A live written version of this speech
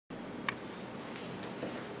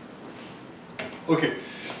Okay,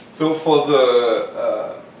 so for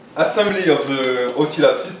the assembly of the OC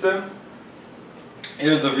Lab system,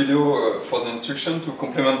 here's a video for the instruction to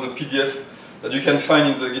complement the PDF that you can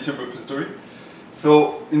find in the GitHub repository.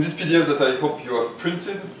 So in this PDF that I hope you have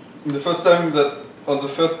printed, the first time that on the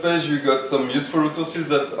first page you got some useful resources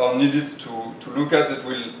that are needed to look at, that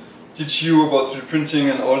will teach you about 3D printing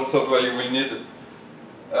and all software you will need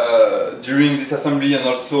during this assembly, and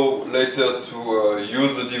also later to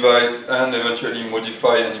use the device and eventually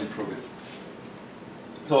modify and improve it.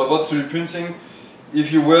 So about 3D printing,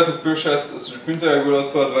 if you were to purchase a 3D printer, I would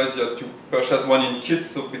also advise you to purchase one in kit,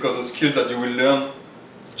 so because the skills that you will learn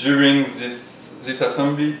during this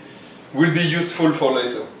assembly will be useful for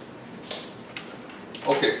later.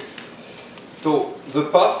 Okay, so the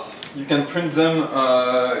parts, you can print them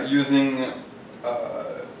using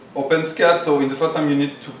OpenSCAD. So in the first time you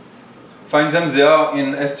need to find them. They are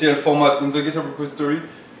in STL format in the GitHub repository.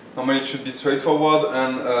 Normally it should be straightforward,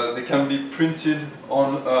 and they can be printed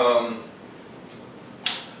on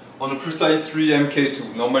a Precise 3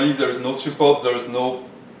 MK2. Normally there is no support, there is no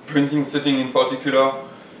printing setting in particular.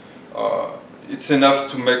 It's enough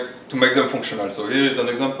to make them functional. So here is an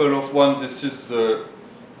example of one. This is the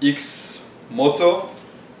X motor,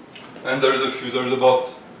 and there is a few. There is about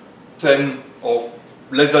 10 of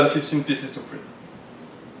less than 15 pieces to print.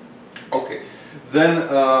 Okay. Then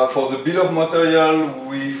for the bill of material,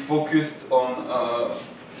 we focused on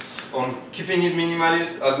keeping it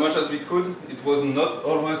minimalist as much as we could. It was not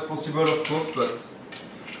always possible, of course, but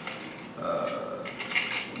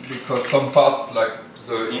because some parts like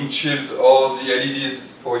the ink shield or the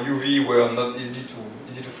LEDs for UV were not easy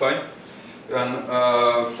to find. And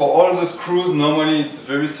for all the screws, normally it's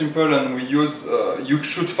very simple, and we use. You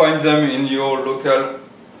should find them in your local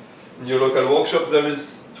workshop. There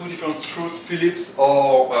is two different screws, Phillips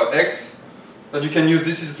or X, that you can use.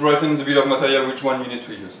 This is right in the bill of material which one you need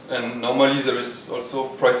to use. And normally there is also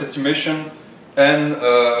price estimation and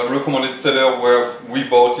a recommended seller where we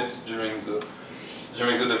bought it during the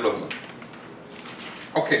development.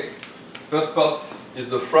 Okay, first part is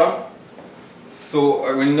the frame. So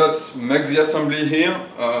I will not make the assembly here.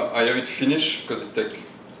 I have it finished because it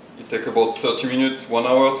take about 30 minutes, 1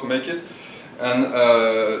 hour to make it. And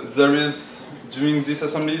during this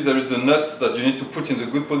assembly, there is the nuts that you need to put in the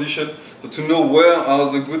good position. So to know where are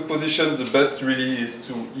the good positions, the best really is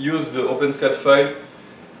to use the OpenSCAD file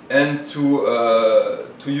and to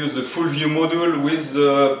use the full view module with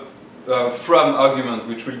the frame argument,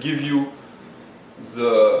 which will give you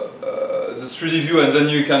the 3D view, and then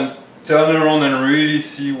you can turn around and really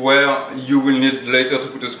see where you will need later to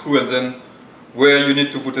put a screw, and then where you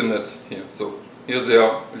need to put a nut here. So here they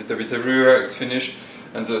are a little bit everywhere. It's finished.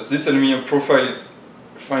 And this aluminum profile is,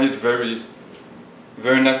 I find it very,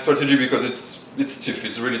 very nice strategy because it's stiff,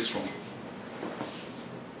 it's really strong.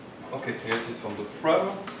 Okay, here it is from the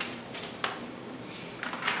frame.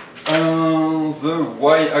 The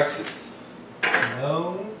y-axis.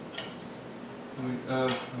 Now we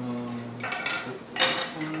have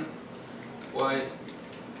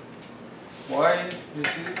y it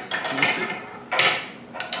is. Can you see?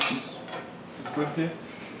 It's good here.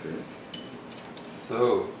 Okay.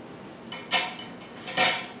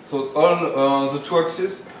 So all the two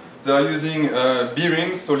axes, they are using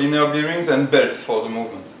bearings, so linear bearings, and belt for the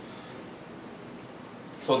movement.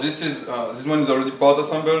 So this one is already part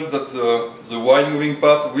assembled. That's the Y moving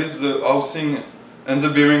part with the housing and the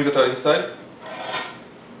bearings that are inside.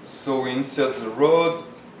 So we insert the rod.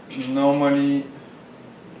 Normally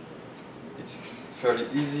it's fairly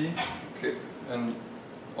easy. Okay, and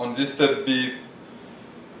on this step be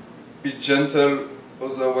gentle.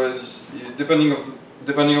 Otherwise, depending of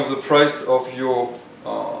the price of your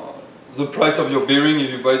bearing, if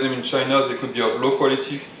you buy them in China, they could be of low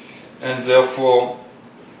quality, and therefore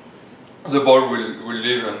the ball will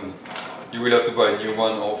leave, and you will have to buy a new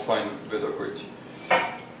one or find better quality.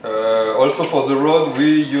 Also for the rod,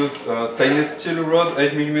 we used stainless steel rod,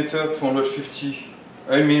 8mm, 250,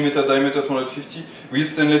 8mm diameter, 250. We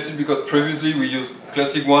used stainless steel because previously we used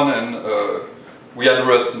classic one, and we had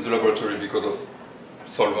rust in the laboratory because of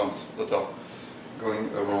solvents that are going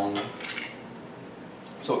around.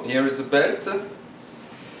 So here is the belt.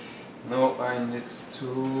 Now I need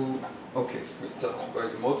to... Okay, we start by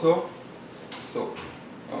the motor. So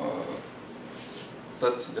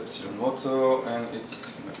that's the epsilon motor, and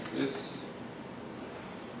it's like this.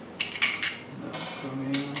 Now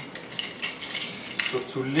coming. So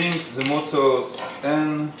to link the motors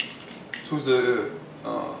and to the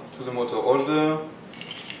motor holder,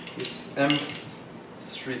 it's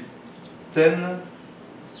M310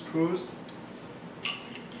 screws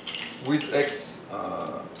with X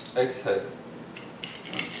head.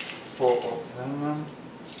 4 of them.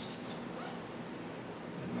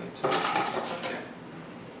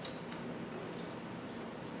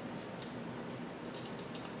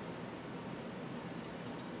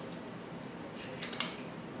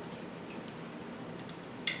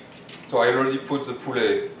 So I already put the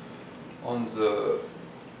pulley on the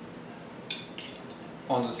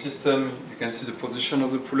system. You can see the position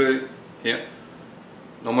of the pulley here.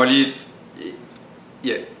 Normally it's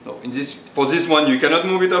no. For this one you cannot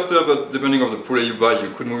move it after, but depending on the pulley you buy, you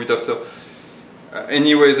could move it after.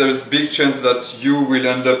 Anyway, there is a big chance that you will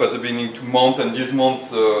end up at the beginning to mount and dismount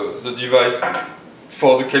the device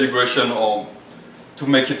for the calibration or to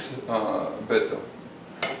make it better.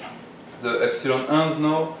 The epsilon end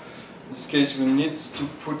now. In this case we need to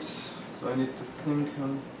put, so I need to think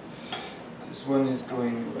on, this one is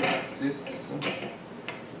going like this,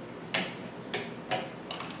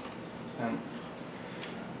 and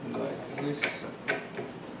like this,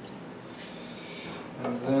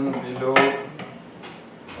 and then below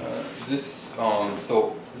this,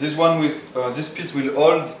 so this one with, this piece will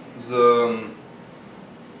hold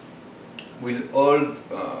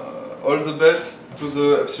the belt to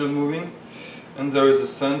the epsilon moving. And there is a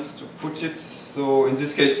sense to put it. So in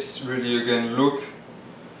this case, really again look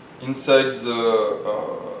inside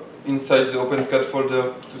the OpenSCAD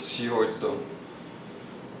folder to see how it's done.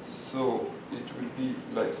 So it will be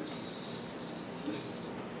like this. Yes.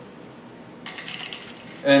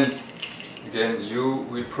 And again, you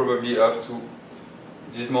will probably have to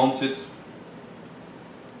dismount it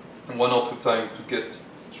one or two times to get it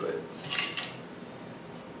straight.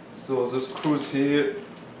 So the screws here.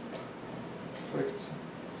 Perfect.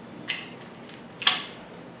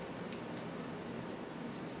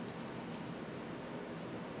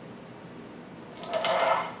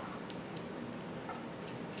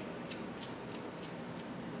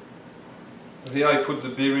 Here I put the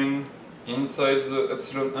bearing inside the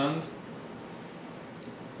epsilon end.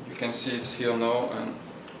 You can see it here now, and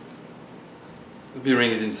the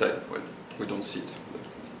bearing is inside. Well, we don't see it, but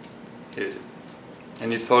here it is.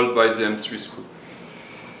 And it's held by the M3 screw.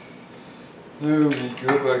 Now we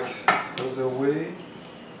go back the other way.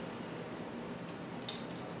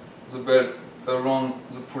 The belt around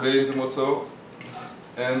the pulley in the motor,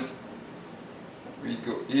 and we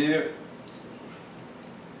go here,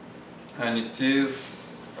 and it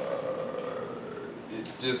is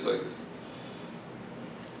like this.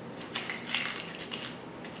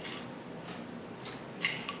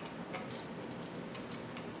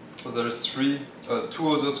 So there is two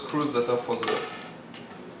other screws that are for the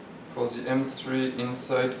M3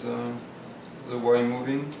 inside the Y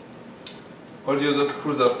moving. All the other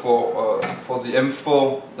screws are for the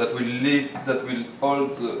M4 that will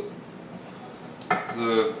hold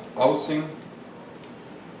the housing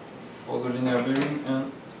for the linear bearing,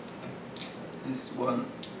 and this one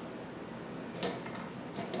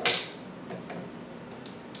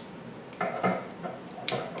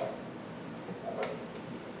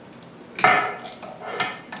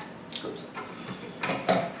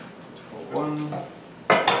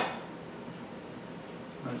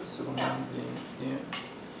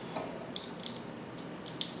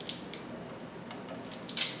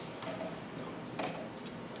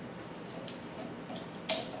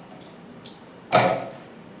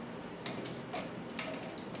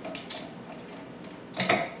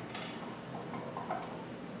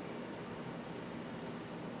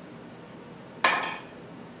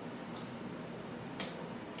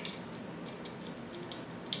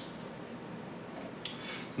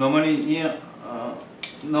normally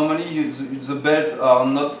here, the belts are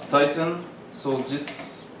not tightened, so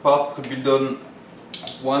this part could be done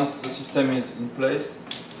once the system is in place.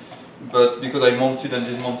 But because I mounted and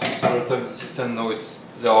dismounted several times the system, now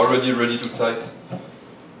they are already ready to tight.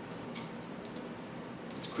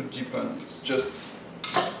 It could depend. It's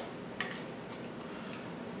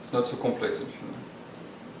not so complex, if you know.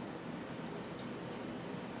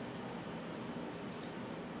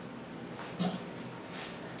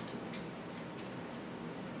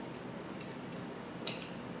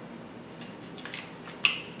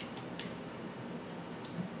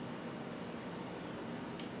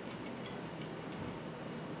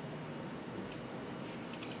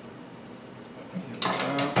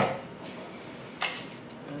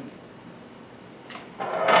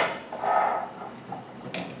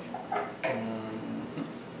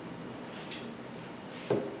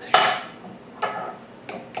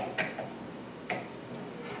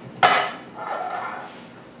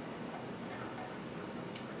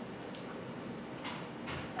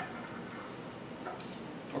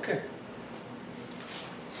 Okay,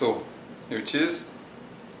 so here it is.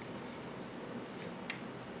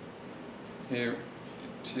 here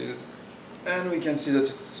it is, and we can see that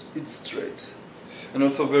it's straight. And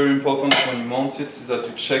also very important when you mount it is that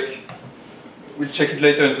you check. We'll check it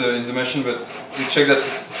later in the machine, but we check that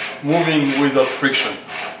it's moving without friction.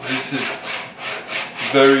 This is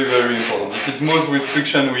very, very important. If it moves with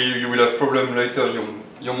friction, you will have problem later.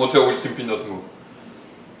 Your motor will simply not move.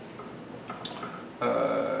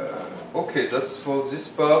 Okay, that's for this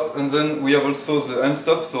part. And then we have also the end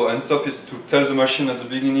stop. So end stop is to tell the machine at the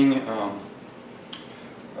beginning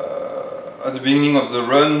of the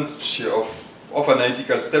run of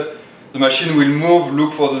analytical step. The machine will move,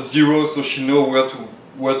 look for the zero, so she knows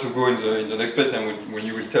where to go in the next place. And when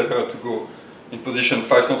you will tell her to go in position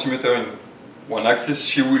 5 cm in one axis,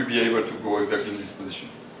 she will be able to go exactly in this position.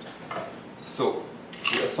 So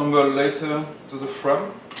we assemble later to the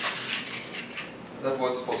frame. That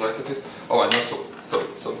was for the x-axis. Oh, and also,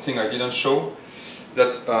 sorry, something I didn't show.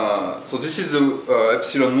 That so this is the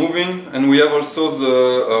epsilon moving, and we have also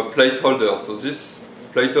the plate holder. So this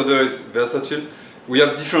plate holder is versatile. We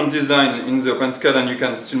have different design in the OpenSCAD, and you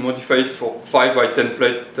can still modify it for 5 by 10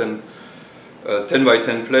 plate, 10 by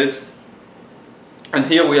 10 plate. And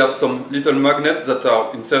here we have some little magnets that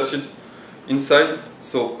are inserted inside.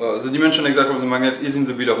 So the dimension exact of the magnet is in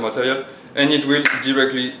the bill of material, and it will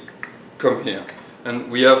directly come here.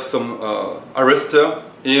 And we have some arrestor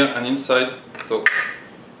here and inside, so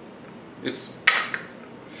it's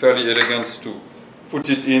fairly elegant to put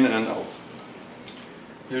it in and out.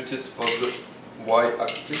 Here it is for the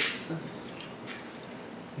y-axis.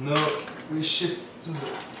 Now we shift to the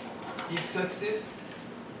x-axis.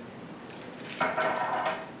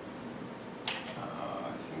 I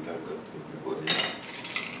think I've got everybody.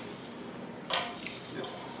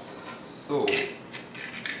 Yes. So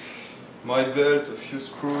my belt, a few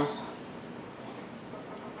screws.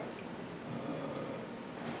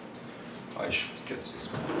 I should get this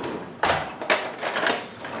one.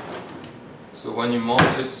 So when you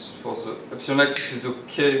mount it, for the epsilon axis is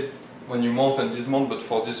okay when you mount and dismount, but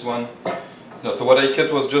for this one, it's not. So what I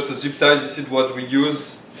cut was just a zip tie. This is what we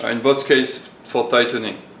use in both cases for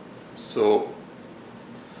tightening. So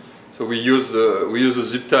we use a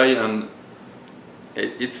zip tie, and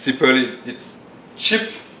it's simple. It's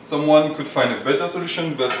cheap. Someone could find a better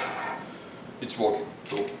solution, but it's working.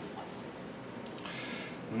 So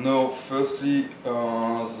now, firstly,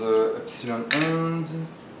 the epsilon end.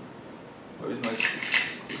 Where is my script?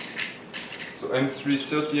 So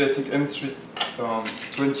M330, I think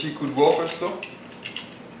M320 could work also.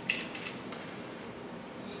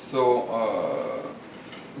 So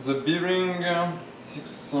the bearing,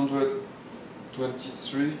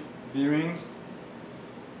 623 bearings.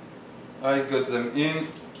 I got them in,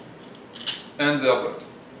 and they are blocked.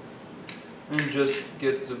 And just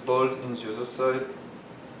get the bolt in the other side,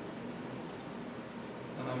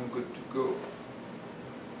 and I'm good to go.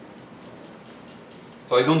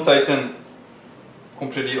 So I don't tighten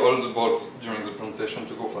completely all the bolts during the presentation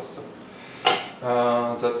to go faster.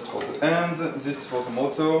 That's for the end. This for the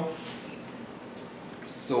motor.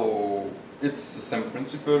 So it's the same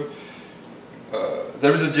principle.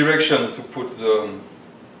 There is a direction to put the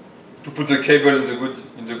cable in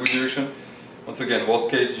the good direction. Once again, worst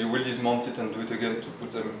case, you will dismount it and do it again to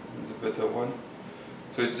put them in the better one.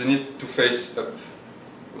 So they need to face up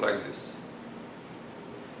like this.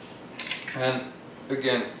 And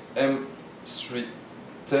again,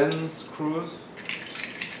 M310 screws.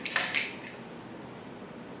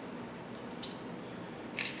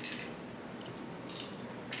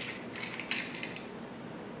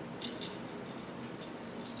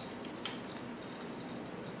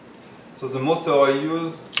 So the motor I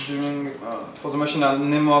use during for the machine are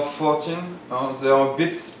NEMA 14. They are a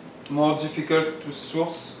bit more difficult to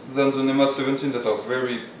source than the NEMA 17 that are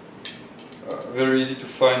very easy to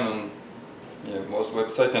find on most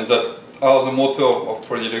websites, and that are the motor of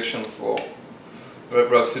predilection for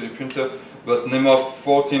web 3D printer. But NEMA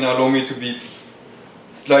 14 allow me to be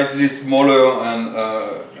slightly smaller,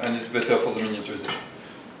 and it's better for the miniaturization.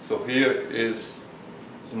 So here is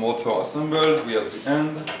the motor assembled. We have the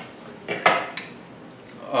end.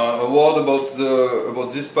 A word about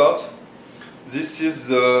this part. This is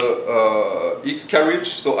the X carriage.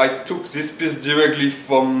 So I took this piece directly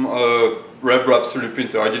from Web 3D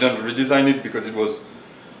printer. I didn't redesign it because it was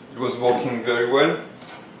working very well.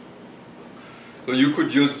 So you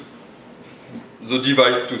could use the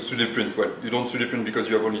device to 3D print. Well, you don't 3D print because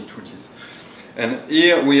you have only 2Ds. And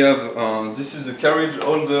here we have this is a carriage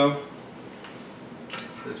holder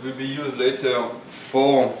that will be used later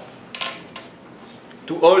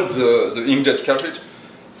to hold the inkjet cartridge.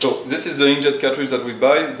 So this is the inkjet cartridge that we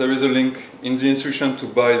buy. There is a link in the instruction to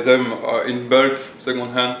buy them in bulk,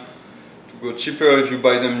 second hand, go cheaper. If you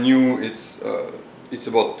buy them new, it's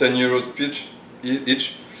about 10 euros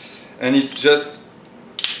each, and it just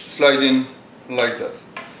slide in like that.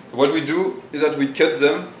 So what we do is that we cut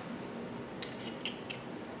them.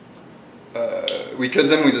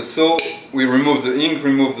 With a saw. We remove the ink,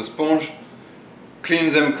 remove the sponge,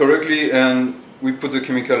 clean them correctly, and we put the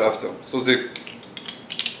chemical after. So they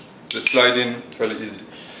slide in fairly easily.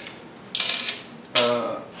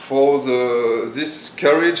 For this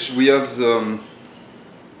carriage, we have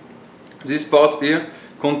this part here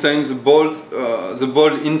contains the bolt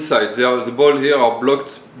inside. The bolts here are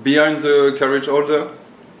blocked behind the carriage holder,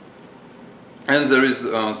 and there is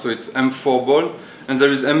so it's M4 bolt, and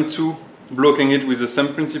there is M2 blocking it with the same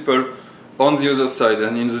principle on the other side.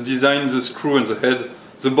 And in the design, the screw and the head,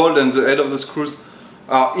 the bolt and the head of the screws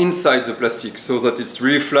are inside the plastic, so that it's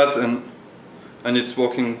really flat and it's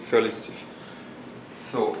working fairly stiff.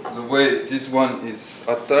 So the way this one is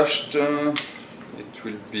attached, it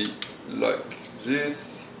will be like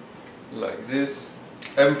this,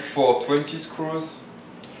 M4 20 screws,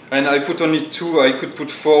 and I put only 2. I could put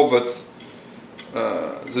 4, but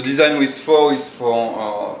the design with 4 is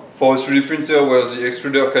for a 3D printer where the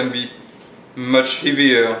extruder can be much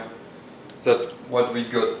heavier than what we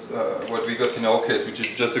got in our case, which is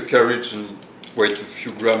just a carriage and weight a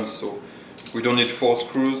few grams. So we don't need 4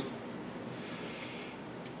 screws.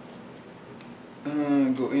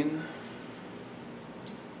 Go in.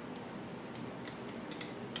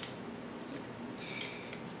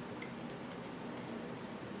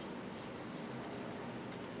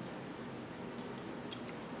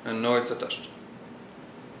 And now it's attached.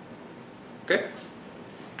 Okay?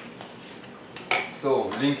 So,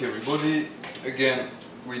 link everybody. Again,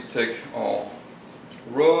 we take our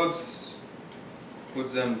rods,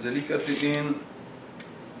 put them delicately in.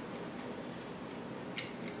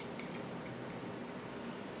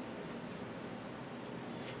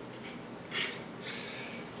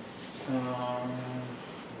 We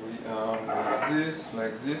are like this. And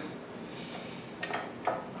like this.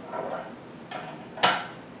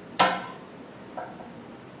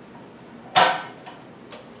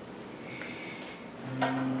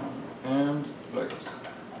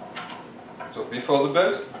 So before the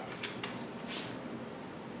belt,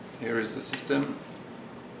 here is the system.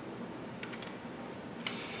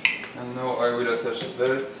 And now I will attach the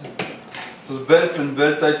belt. So the belt and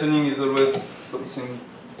belt tightening is always something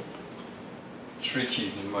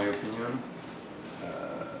tricky in my opinion.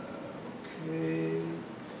 Okay,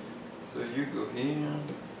 so you go here.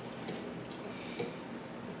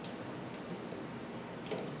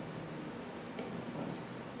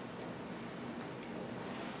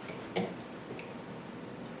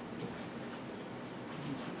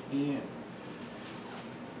 Here,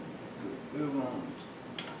 go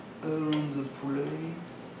around the pulley.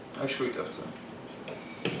 I'll show it after.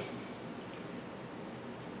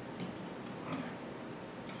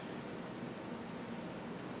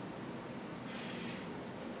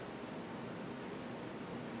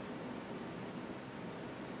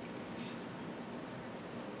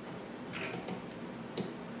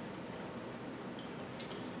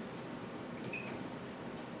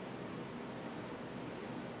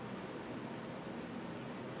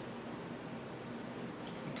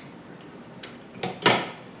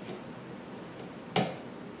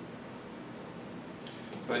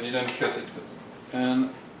 I didn't cut it, and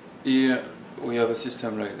here we have a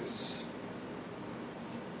system like this.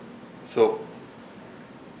 So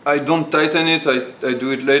I don't tighten it, I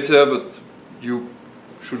do it later, but you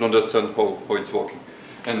should understand how it's working.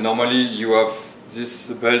 And normally you have this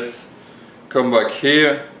belt come back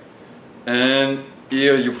here, and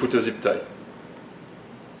here you put a zip tie.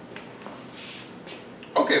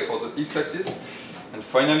 Okay, for the x-axis. And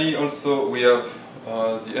finally also we have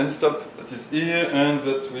the end stop that is here, and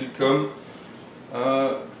that will come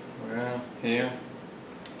here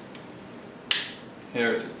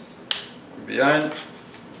it is, behind,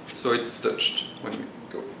 so it's touched when we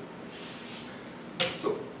go.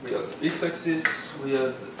 So we have the x-axis, we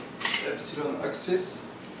have the epsilon axis,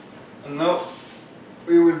 and now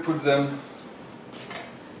we will put them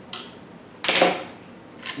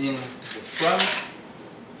in the front.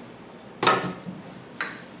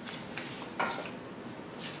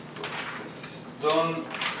 Done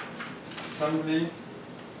assembly.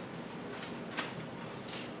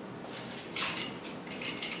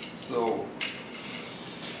 So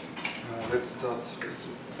let's start with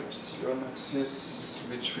the epsilon axis,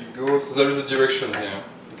 which will go. So there is a direction here.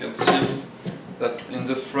 You can see that in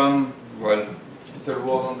the front. Well, little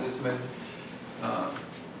word on this maybe.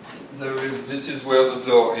 This is where the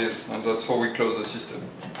door is, and that's how we close the system.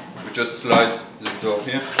 We we just slide this door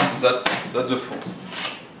here, and that's the front.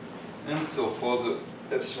 And so for the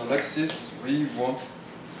epsilon axis, we want,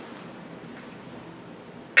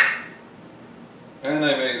 and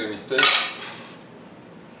I made a mistake.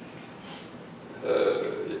 Yeah,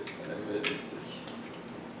 I made a mistake.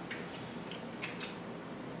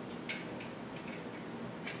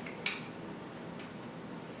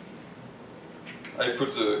 I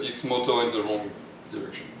put the X motor in the wrong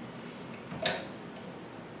direction.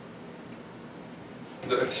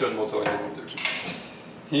 The epsilon motor in the wrong direction.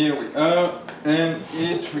 Here we are, and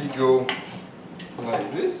it will go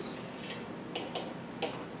like this.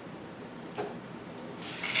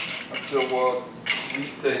 Afterwards, we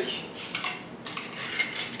take,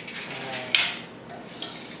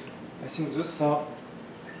 I think those are,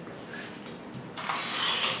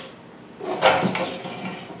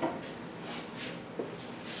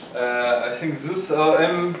 I think those are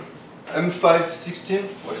M516,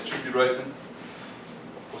 well it should be right, of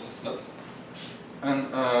course it's not. And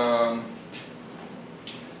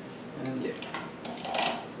yeah,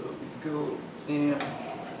 so we go here,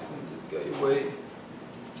 send this guy away.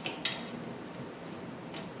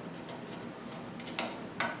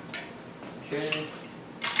 Okay.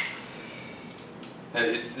 And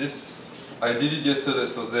it's this, I did it yesterday,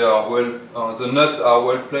 so they are well, the nuts are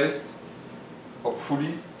well placed,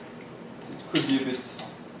 hopefully. It could be a bit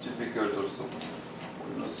difficult also,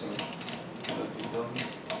 nothing cannot be done.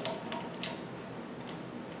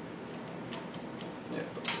 Yeah,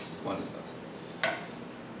 but this one is not.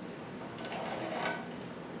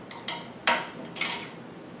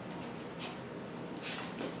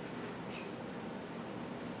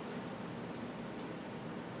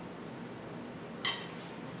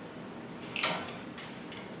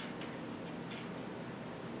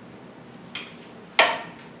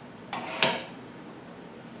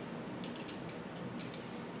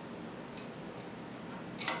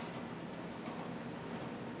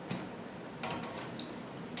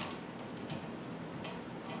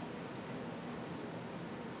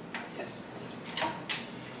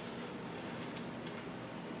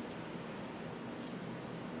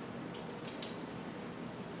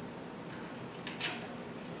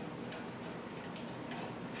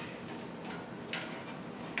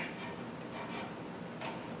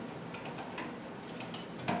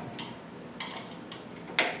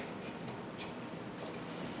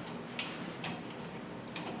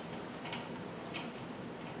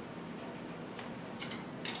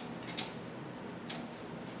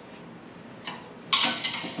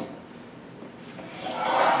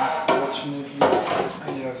 Unfortunately,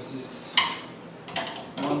 I have this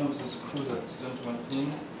one of the screws that didn't went in.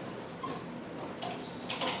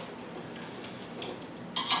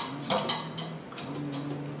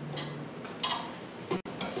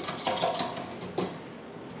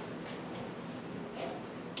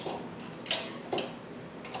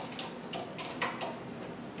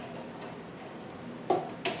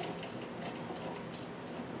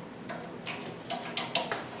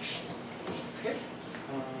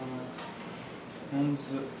 And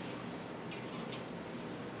the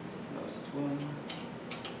last one.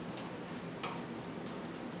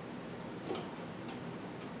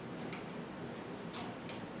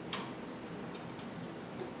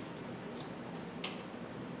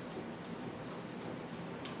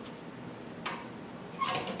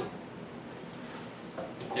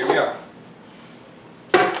 Here we are.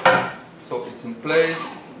 So it's in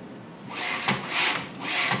place.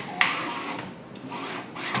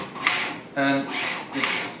 And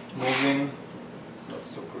it's moving, it's not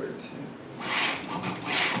so great here.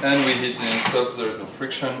 And we hit and stop, there is no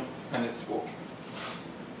friction, and it's working.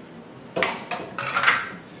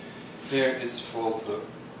 Here is for the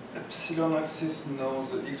epsilon axis, now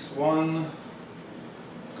the x1,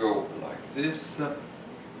 go like this,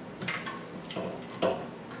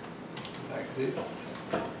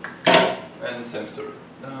 and same story.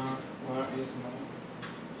 Where is my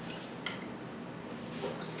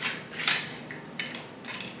box?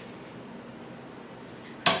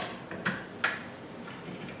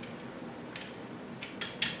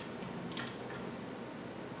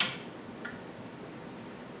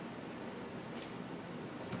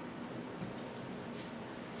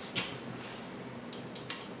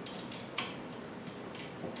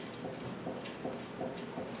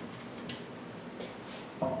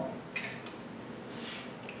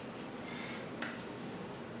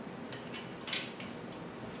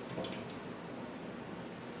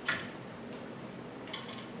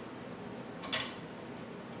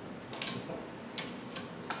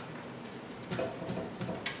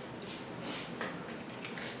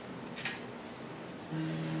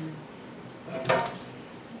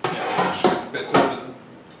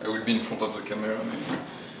 I will be in front of the camera maybe.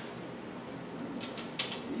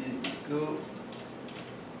 Here we go.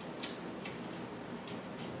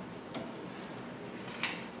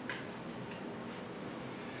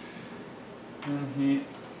 And here.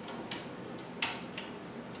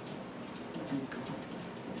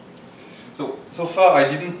 So far I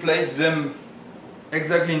didn't place them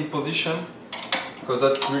exactly in position, because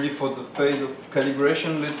that's really for the phase of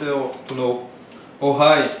calibration later, or to know how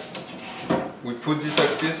high we put this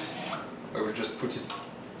axis. I will just put it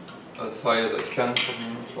as high as I can for the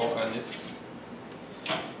moment, or and it's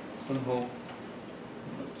somehow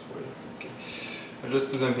not well. Okay. I'll just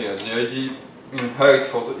put them here. The idea in height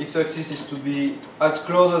for the x-axis is to be as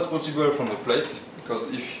close as possible from the plate, because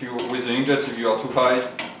if you, with the inkjet, if you are too high,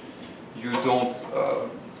 you don't,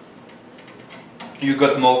 you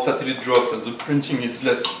got more satellite drops and the printing is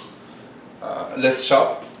less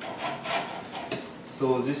sharp.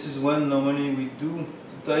 So this is when normally we do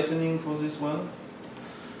the tightening for this one,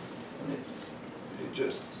 and it's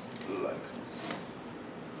just like this.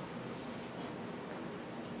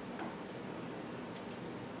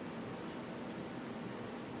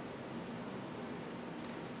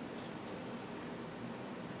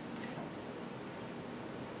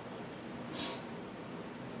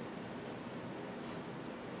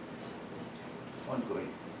 Ongoing.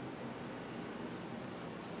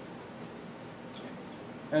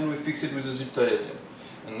 And we fix it with a zip tie at the end.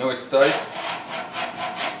 And now it's tight.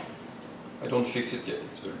 I don't fix it yet,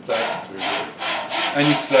 it's very tight, it's very good. And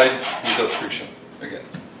it slides without friction again.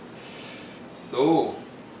 So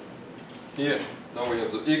here, now we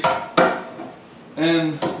have the X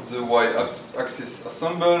and the Y axis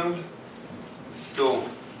assembled. So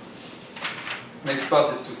next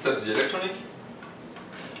part is to set the electronic.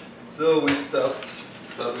 So we start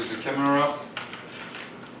with the camera.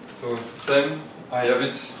 So same, I have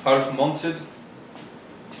it half mounted.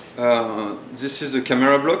 This is the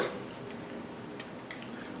camera block.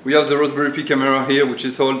 We have the Raspberry Pi camera here, which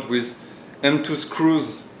is held with M2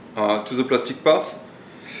 screws to the plastic part.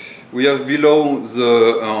 We have below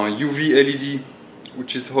the UV LED,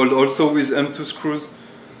 which is held also with M2 screws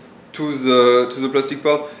to the plastic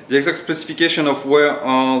part. The exact specification of where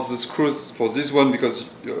are the screws for this one, because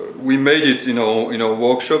we made it in our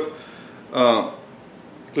workshop, so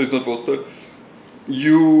it's not for sale.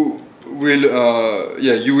 You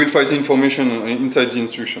will find the information inside the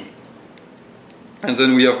instruction. And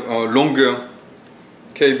then we have a longer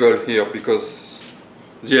cable here, because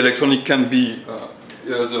the electronic can be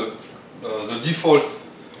the default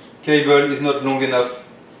cable is not long enough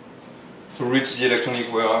to reach the electronic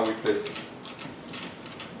where we placed it.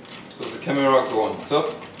 So the camera go on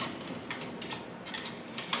top.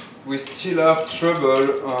 We still have trouble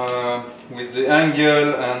with the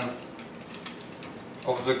angle and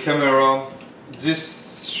of the camera.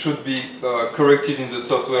 This should be corrected in the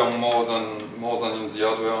software more than in the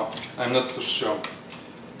hardware. I'm not so sure.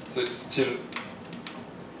 So it's still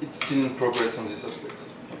in progress on this aspect.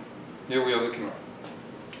 Here we have the camera.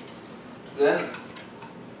 Then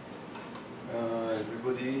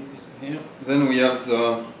everybody is here. Then we have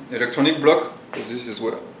the electronic block. So this is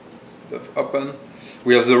where stuff happen.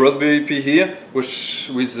 We have the Raspberry Pi here, which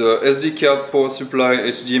with the SD card, power supply,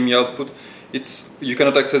 HDMI output. You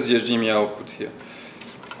cannot access the HDMI output here,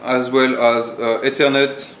 as well as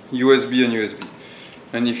Ethernet, USB, and USB.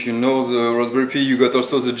 And if you know the Raspberry Pi, you got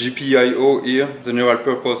also the GPIO here, the general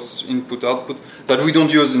purpose input-output, that we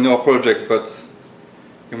don't use in our project, but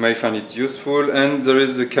you may find it useful. And there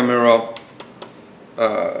is the camera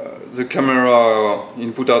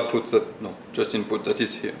input-output, just input, that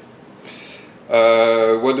is here.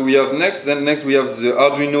 What do we have next? Then next we have the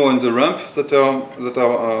Arduino and the ramp that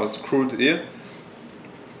are screwed here.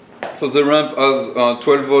 So the ramp has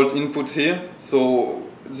 12 volt input here. So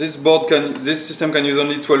this system can use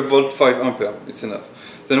only 12 volt 5 ampere. It's enough.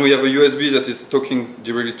 Then we have a USB that is talking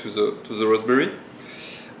directly to the Raspberry.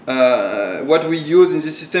 What we use in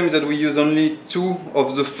this system is that we use only 2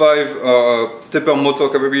 of the 5 stepper motor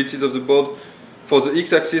capabilities of the board. For the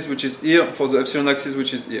x-axis, which is here, for the epsilon axis,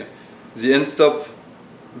 which is here. The end stop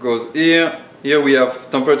goes here. Here we have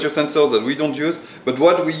temperature sensors that we don't use, but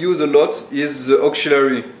what we use a lot is the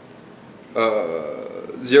auxiliary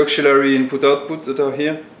input-outputs that are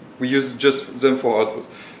here. We use just them for output.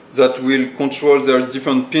 That will control, there are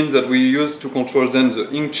different pins that we use to control then the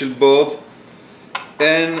ink chill board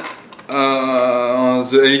and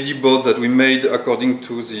the LED board that we made according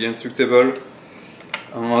to the instructable.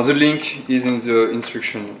 The link is in the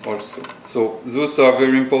instruction also. So those are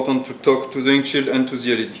very important to talk to the ink chill and to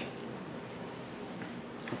the LED.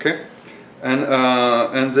 Okay.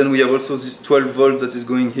 And then we have also this 12 volts that is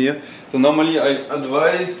going here. So normally I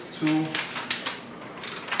advise to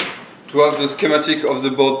have the schematic of the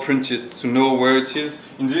board printed to know where it is.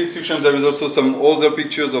 In the instructions there is also some other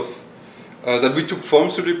pictures of that we took from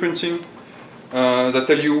 3D printing that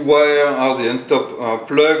tell you where are the end-stop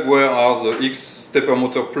plug, where are the X stepper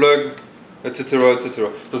motor plug, etc.,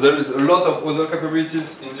 etc. So there is a lot of other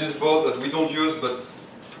capabilities in this board that we don't use, but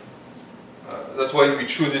that's why we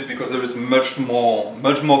choose it, because there is much more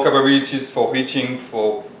capabilities for heating,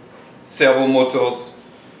 for servo motors,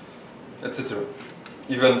 etc.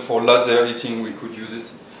 Even for laser heating we could use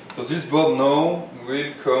it. So this board now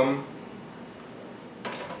will come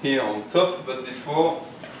here on top, but before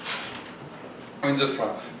in the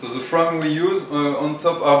frame. So the frame we use on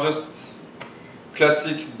top are just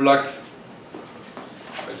classic black.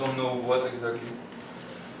 I don't know what exactly.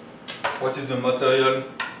 What is the material?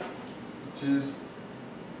 It is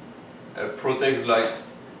protects light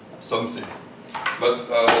something. But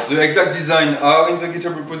the exact design are in the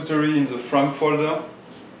GitHub repository in the frame folder.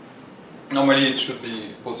 Normally it should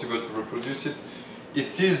be possible to reproduce it.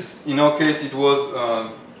 It is, in our case, it was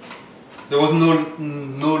there was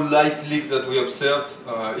no light leaks that we observed.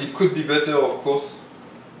 It could be better, of course,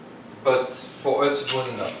 but for us it was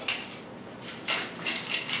enough.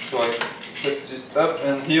 So I set this up,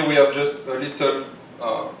 and here we have just a little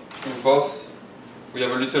in both. We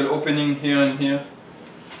have a little opening here and here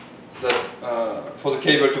that for the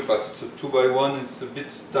cable to pass. It's a 2x1. It's a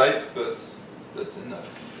bit tight, but that's enough.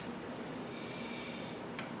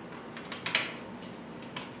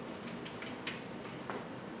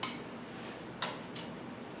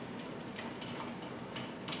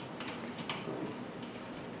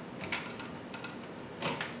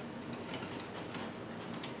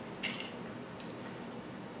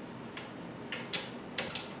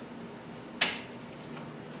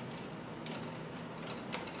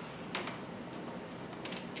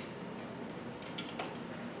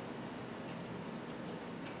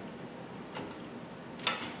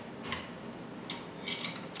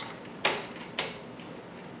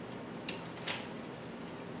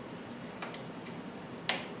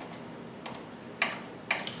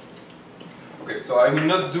 So I will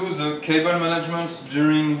not do the cable management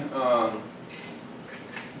during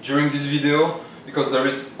this video, because there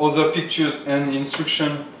is other pictures and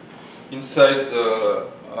instruction inside the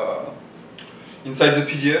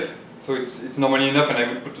PDF. So it's normally enough, and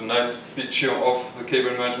I will put a nice picture of the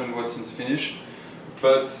cable management once it's finished.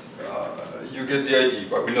 But you get the idea.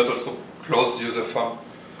 I will not also close the other file,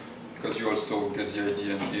 because you also get the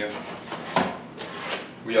idea. And here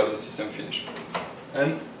we have the system finished.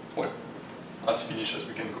 And well, as finished as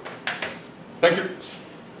we can go. Thank you.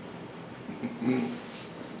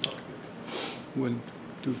 1,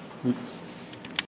 2.